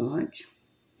gleaming too much,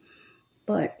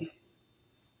 but I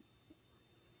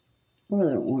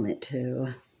really don't want it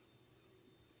to.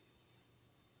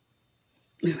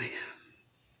 There we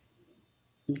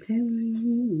go. Okay.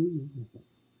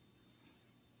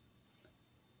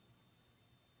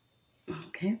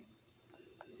 Okay.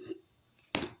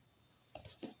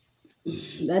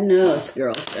 That nose,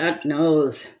 girls. That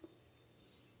nose.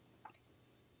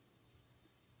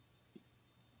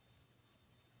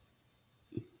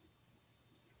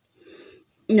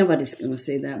 Nobody's going to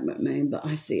see that but me, but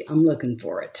I see. I'm looking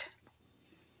for it.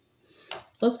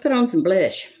 Let's put on some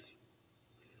blush.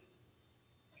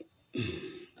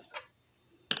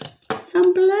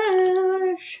 Some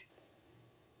blush.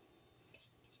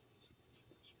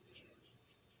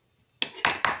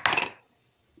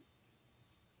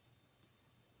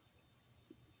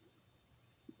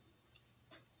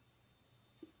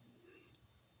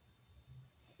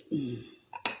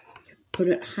 Put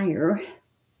it higher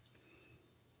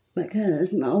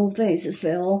because my whole face is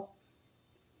filled.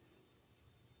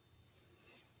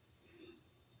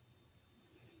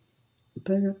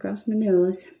 Put it across my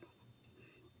nose.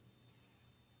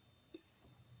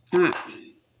 Alright.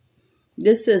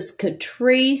 This is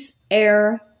Catrice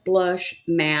Air Blush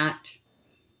Matte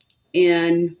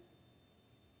in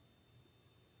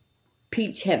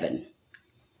Peach Heaven.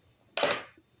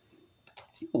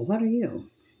 Well, what are you?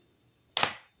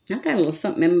 I got a little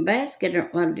something in my basket. I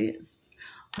don't know what it is.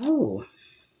 Oh.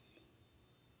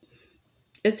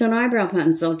 It's an eyebrow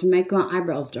pencil to make my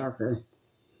eyebrows darker.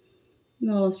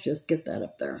 No, let's just get that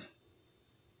up there.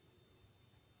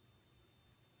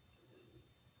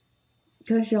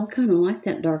 Because y'all kind of like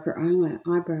that darker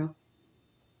eyebrow.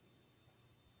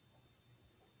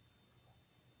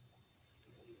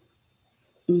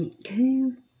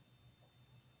 Okay.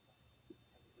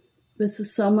 This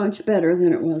is so much better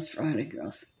than it was Friday,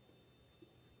 girls.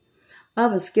 I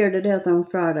was scared to death on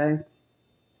Friday.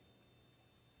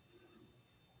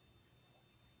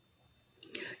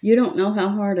 You don't know how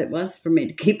hard it was for me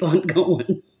to keep on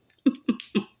going.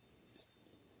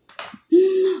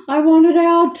 I wanted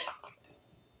out.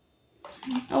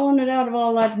 I wanted out of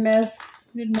all that mess.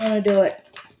 Didn't want to do it.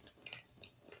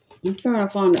 I'm trying to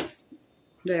find it.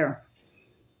 There.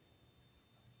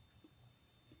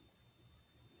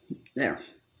 There.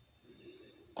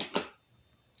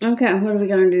 Okay, what are we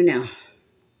going to do now?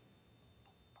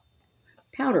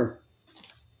 Powder.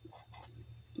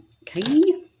 Okay.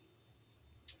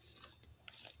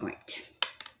 Right.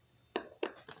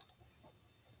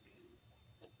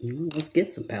 Let's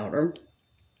get some powder.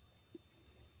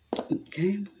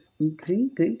 Okay. Okay,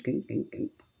 good.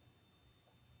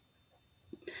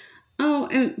 Oh,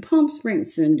 and Palm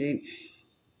Springs Cindy.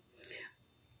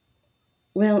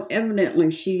 Well,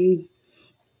 evidently she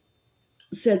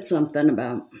said something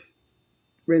about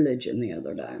religion the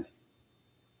other day.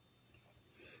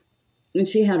 And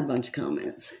she had a bunch of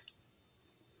comments.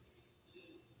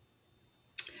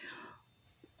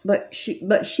 But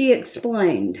she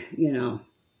explained, you know.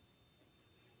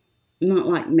 Not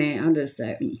like me. I just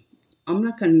say, I'm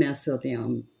not going to mess with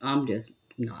you. I'm just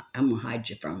not. I'm going to hide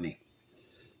you from me.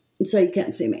 And so you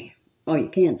can't see me. Oh, you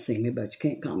can see me, but you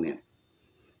can't comment.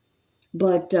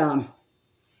 But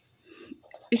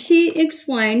she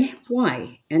explained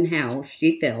why and how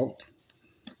she felt.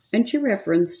 And she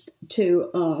referenced to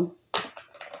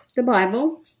the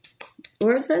Bible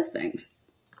where it says things.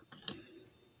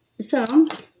 So,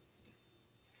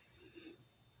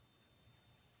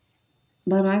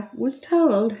 but I was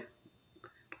told,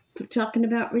 talking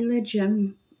about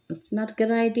religion, it's not a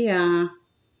good idea.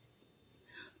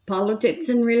 Politics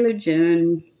and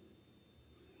religion.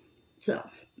 So,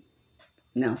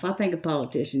 now if I think a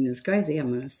politician is crazy, I'm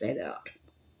going to say that.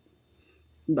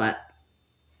 But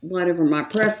whatever my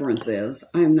preference is,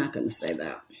 I'm not going to say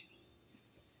that.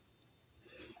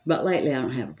 But lately, I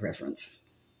don't have a preference.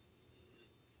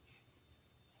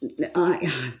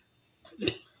 I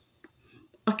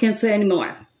can't say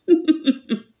anymore.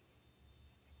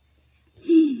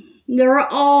 They're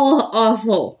all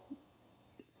awful.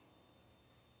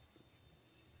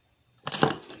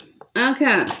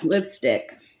 Okay,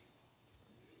 lipstick.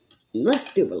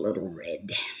 Let's do a little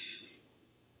red.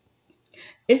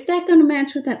 Is that going to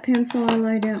match with that pencil I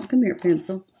laid out? Come here,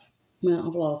 pencil. Well,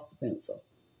 I've lost the pencil.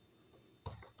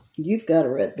 You've got a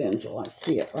red pencil. I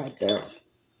see it right there.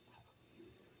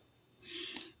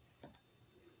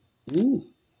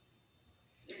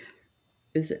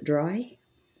 Is it dry?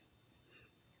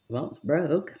 Well, it's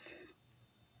broke.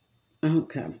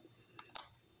 Okay.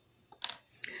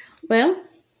 Well,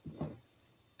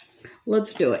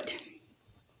 let's do it.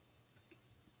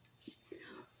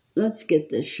 Let's get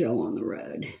this show on the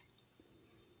road.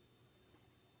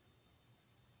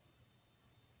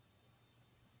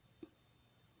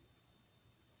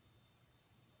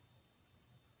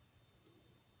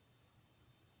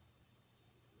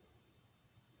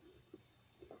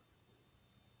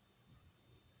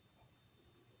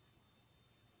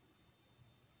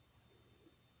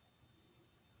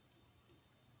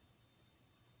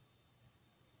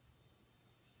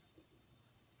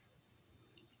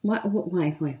 Why?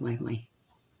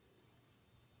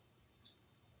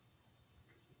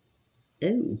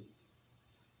 Ooh.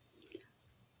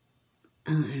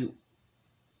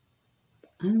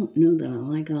 I don't know that I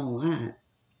like all that.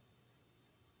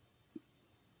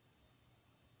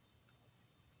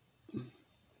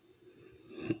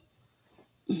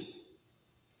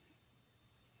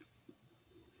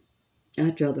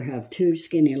 I'd rather have two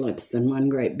skinny lips than one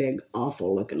great big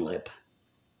awful looking lip.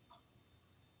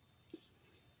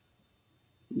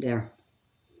 There.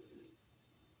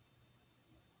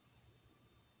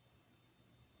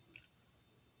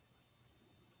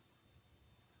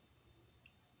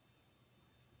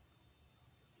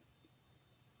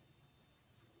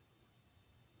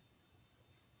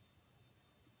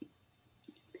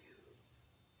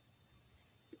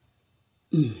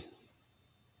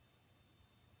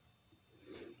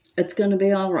 It's going to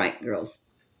be all right, girls.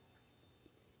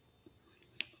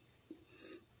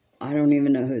 I don't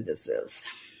even know who this is.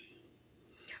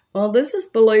 Well, this is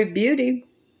Blue Beauty.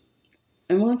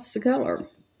 And what's the color?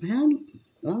 How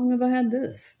long have I had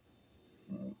this?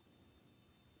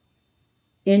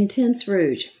 Intense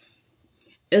Rouge.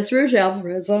 Is Rouge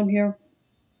Alvarez on here?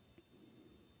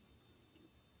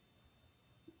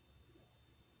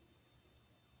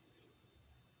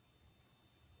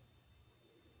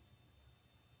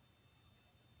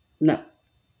 No.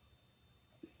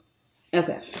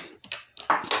 Okay.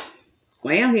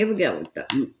 Well, here we go. I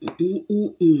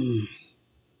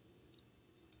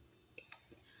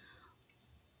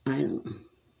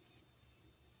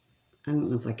don't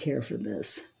know if I care for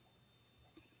this.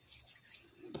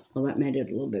 Well, that made it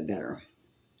a little bit better.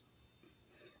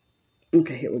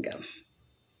 Okay, here we go.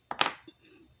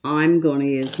 I'm going to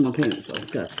use my pencil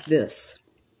because this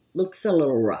looks a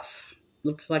little rough.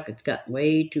 Looks like it's got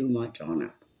way too much on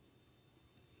it.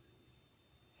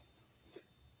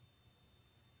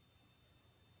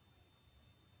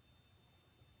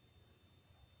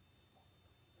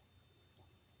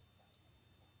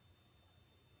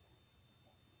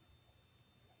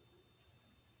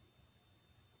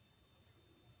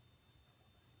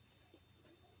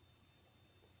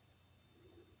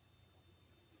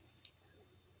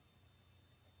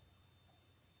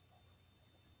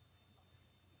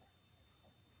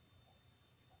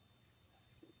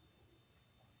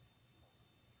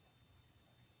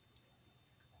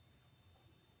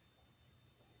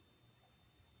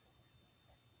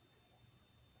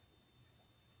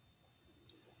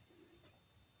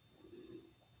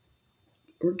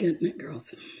 We're getting it,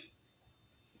 girls.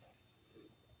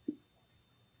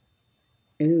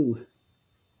 Ooh.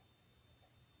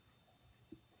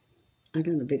 I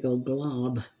got a big old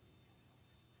glob.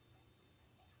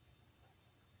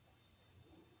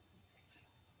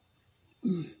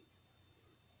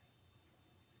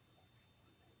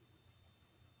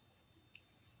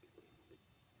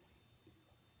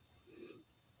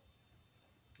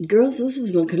 Girls, this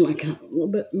is looking like a little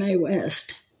bit Mae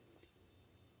West.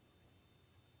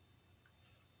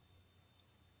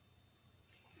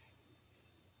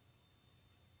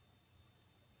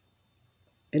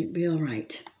 It'll be all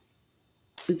right.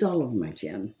 It's all over my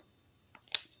chin.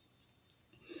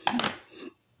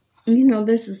 You know,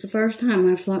 this is the first time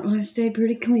I thought, well, I stayed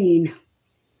pretty clean.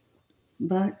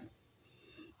 But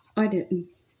I didn't.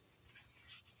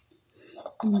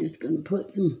 I'm just going to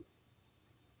put some,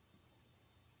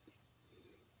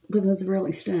 because it's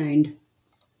really stained.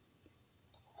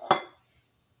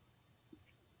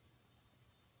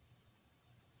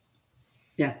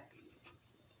 Yeah.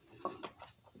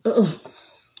 Ugh.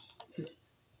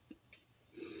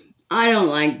 I don't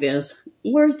like this.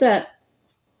 Where's that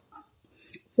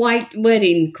white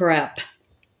wedding crap?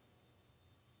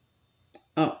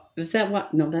 Oh, is that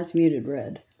what? No, that's muted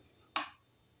red.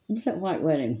 What's that white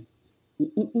wedding?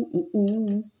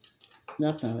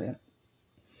 That's not it.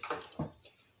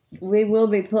 We will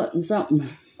be putting something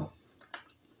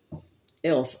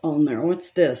else on there.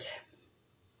 What's this?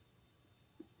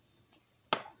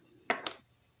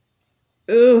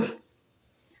 Ooh.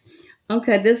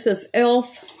 Okay, this is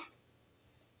e.l.f.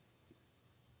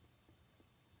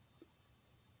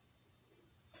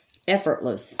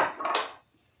 Effortless.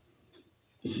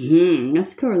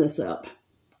 Let's cover this up.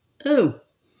 Ooh.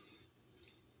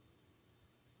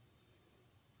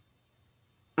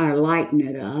 I lighten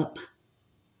it up.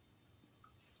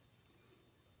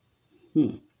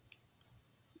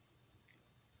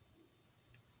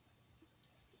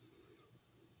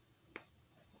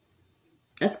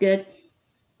 That's good.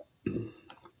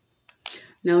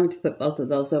 Now I'm going to put both of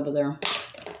those over there.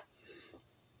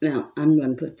 Now I'm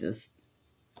going to put this.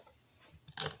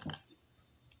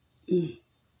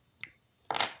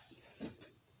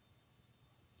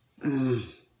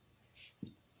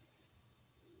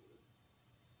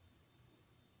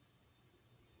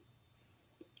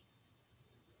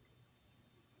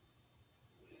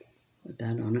 Put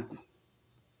that on it.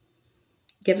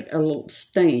 Give it a little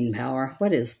stain power.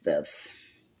 What is this?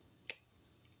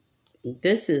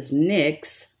 This is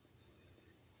NYX.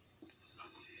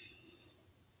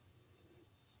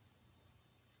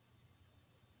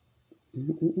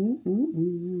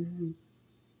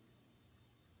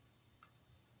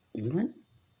 What?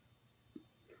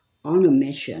 On a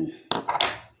mission.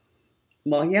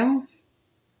 Well, y'all,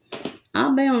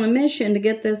 I'll be on a mission to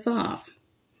get this off.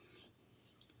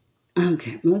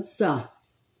 Okay, let's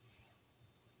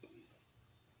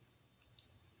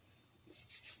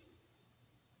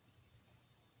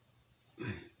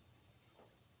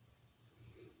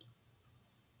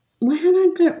Why did I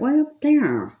get it way up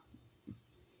there?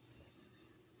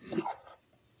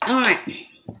 All right,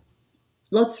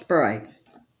 let's spray.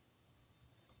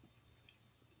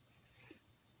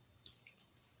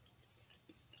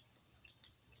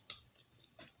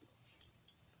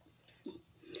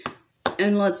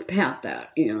 And let's pat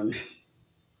that in.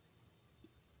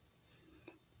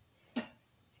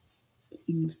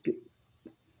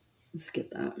 Let's get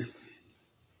that.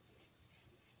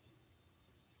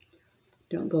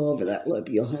 Don't go over that lip.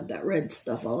 You'll have that red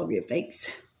stuff all over your face.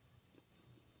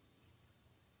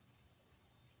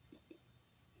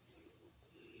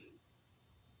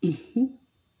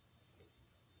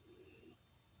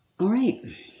 All right.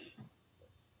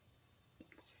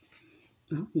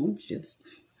 Well, let's just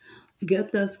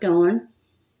get this going.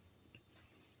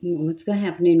 What's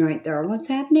happening right there? What's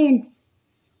happening?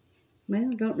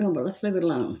 Well, I don't know, but let's leave it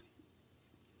alone.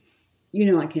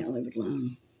 You know I can't leave it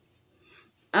alone.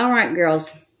 All right,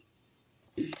 girls.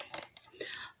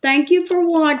 Thank you for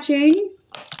watching.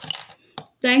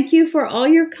 Thank you for all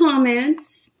your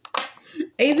comments.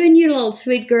 Even you little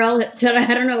sweet girl that said I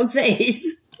had an old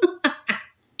face.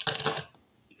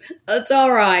 That's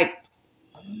all right.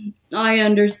 I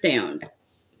understand.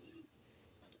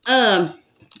 And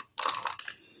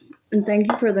thank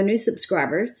you for the new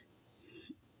subscribers.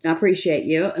 I appreciate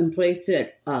you. And please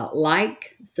hit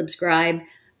like, subscribe,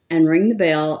 and ring the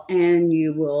bell. And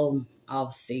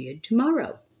I'll see you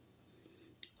tomorrow.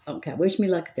 Okay, wish me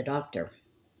luck at the doctor.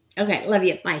 Okay, love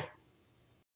you. Bye.